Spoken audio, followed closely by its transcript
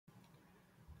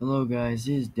Hello guys,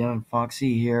 this is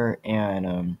Devin-Foxy here,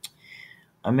 and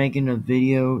I'm making a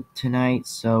video tonight.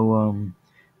 So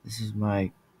this is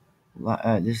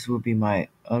this will be my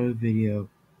other video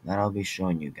that I'll be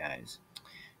showing you guys.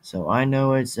 So I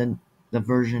know it's in the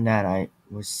version that I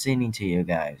was sending to you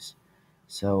guys.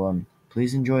 So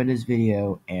please enjoy this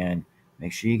video and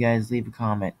make sure you guys leave a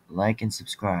comment, like, and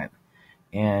subscribe.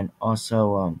 And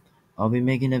also I'll be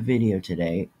making a video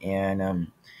today, and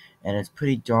it's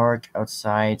pretty dark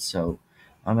outside, so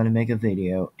I'm gonna make a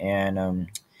video and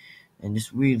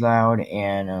just read loud,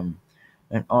 and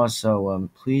also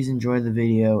please enjoy the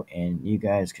video, and you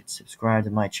guys could subscribe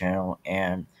to my channel.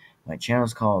 And my channel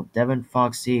is called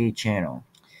Devin-Foxy channel.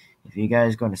 If you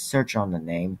guys going to search on the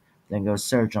name, then go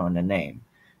search on the name.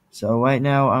 So right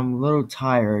now I'm a little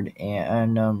tired,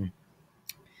 and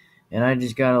I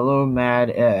just got a little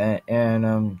mad,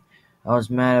 and I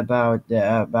was mad about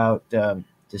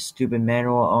the stupid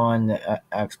manual on the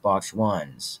Xbox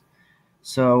Ones.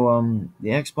 So the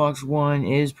Xbox One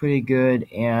is pretty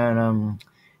good, and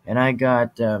I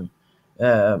got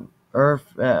uh,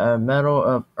 Earth, Metal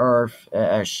of Earth,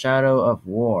 Shadow of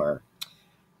War.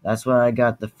 That's what I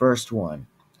got, the first one.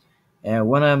 And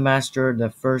when I master the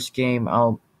first game,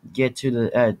 I'll get to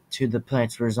the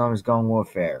Plants vs Zombies Garden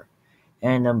Warfare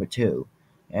and number 2,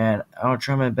 and I'll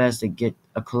try my best to get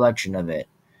a collection of it,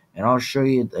 and I'll show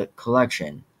you the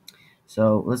collection.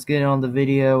 So let's get on the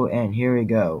video, and here we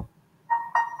go.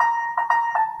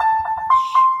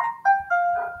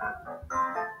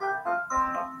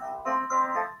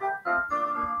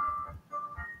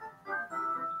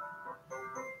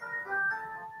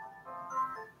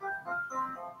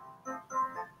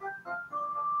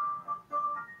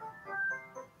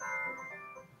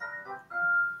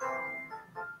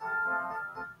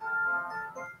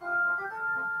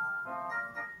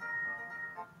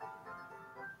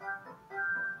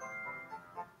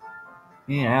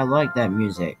 Man, I like that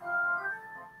music.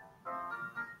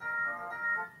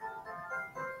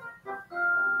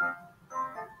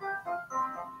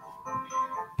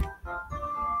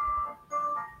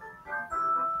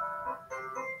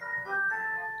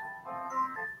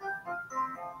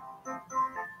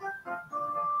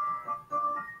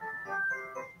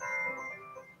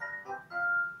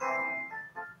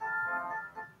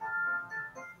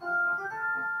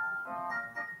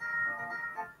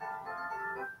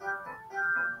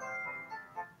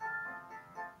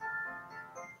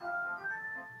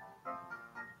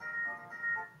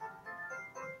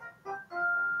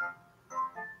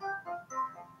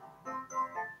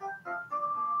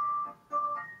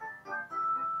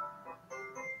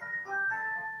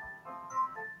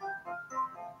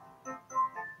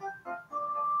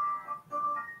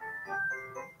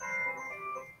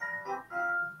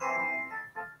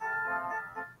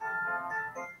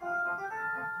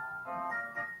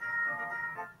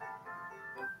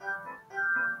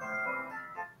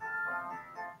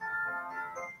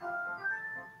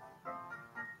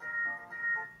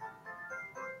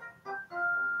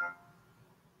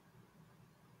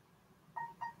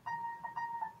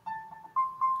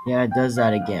 Yeah, it does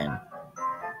that again.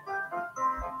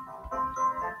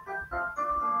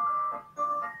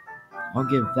 I'll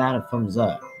give that a thumbs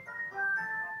up.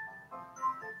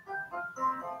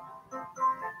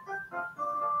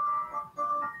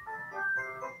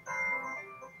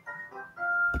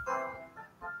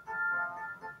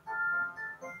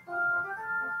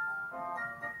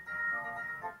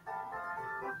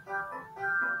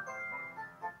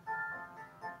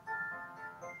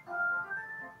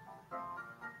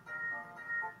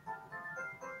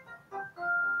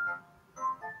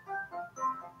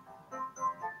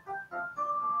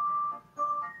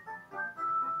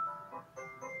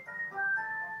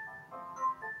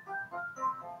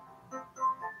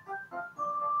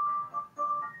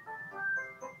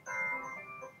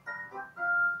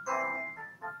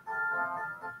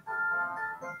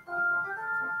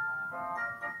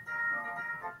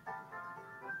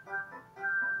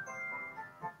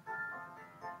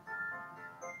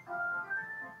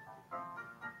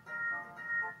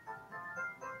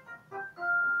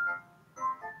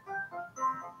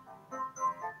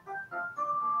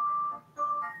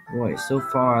 Boy, so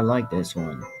far I like this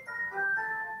one.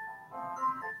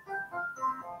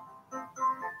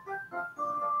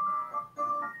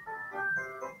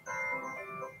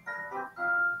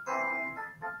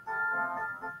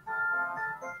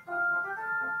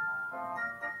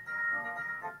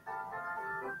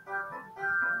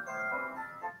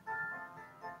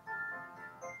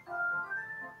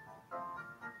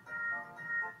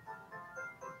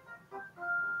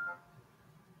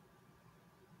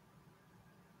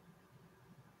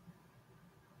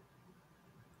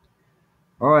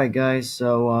 Alright guys,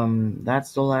 so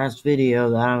that's the last video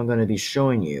that I'm gonna be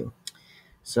showing you.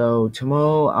 So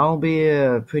tomorrow I'll be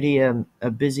a pretty a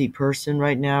busy person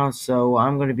right now, so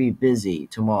I'm gonna be busy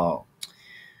tomorrow.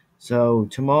 So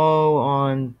tomorrow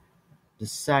on the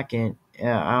 2nd,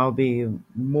 I'll be a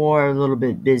little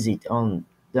bit busy on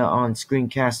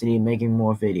Screencasty making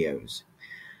more videos.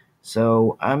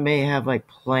 So I may have like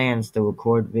plans to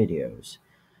record videos.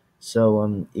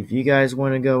 So if you guys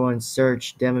want to go and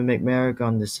search Devin McMerrick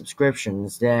on the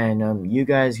subscriptions, then you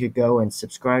guys could go and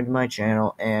subscribe to my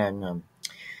channel. And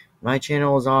my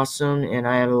channel is awesome, and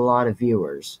I have a lot of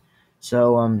viewers.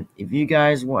 So if you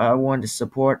guys want to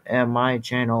support my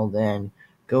channel, then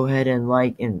go ahead and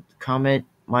like and comment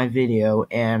my video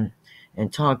and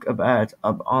talk about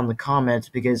on the comments,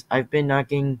 because I've been not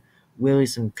getting really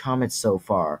some comments so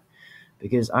far,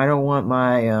 because I don't want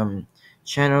my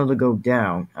channel to go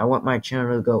down. I want my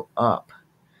channel to go up.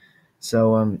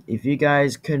 So if you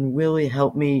guys can really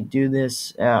help me do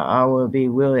this, I will be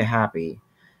really happy.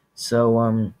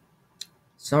 So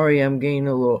sorry, I'm getting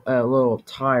a little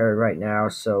tired right now.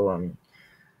 So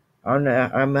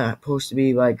I'm supposed to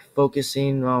be like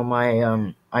focusing on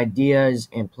my ideas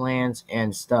and plans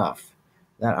and stuff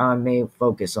that I may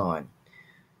focus on.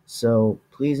 So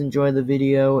please enjoy the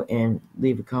video and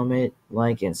leave a comment,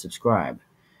 like, and subscribe.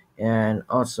 And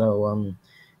also,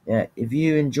 yeah, if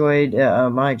you enjoyed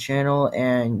my channel,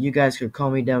 and you guys could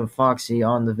call me Devin-Foxy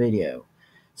on the video.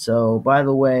 So, by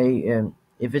the way,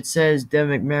 if it says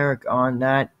Devin McMerrick on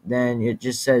that, then it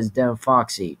just says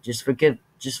Devin-Foxy. Just forget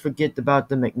about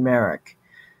the McMerrick.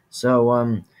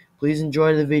 So please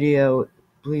enjoy the video.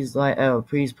 Please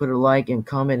put a like and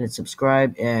comment and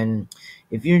subscribe. And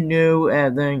if you're new,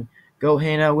 then go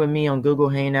hang out with me on Google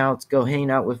Hangouts. Go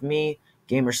hang out with me,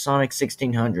 GamerSonic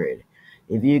 1600.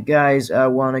 If you guys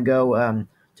want to go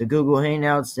to Google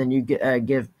Hangouts, then you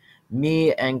give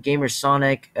me and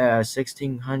GamerSonic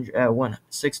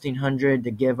 1600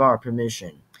 to give our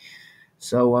permission.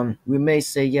 So we may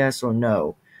say yes or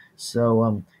no.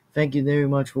 So thank you very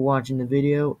much for watching the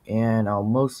video, and I'll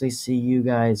mostly see you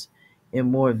guys in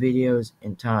more videos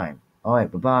in time.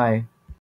 Alright, bye-bye.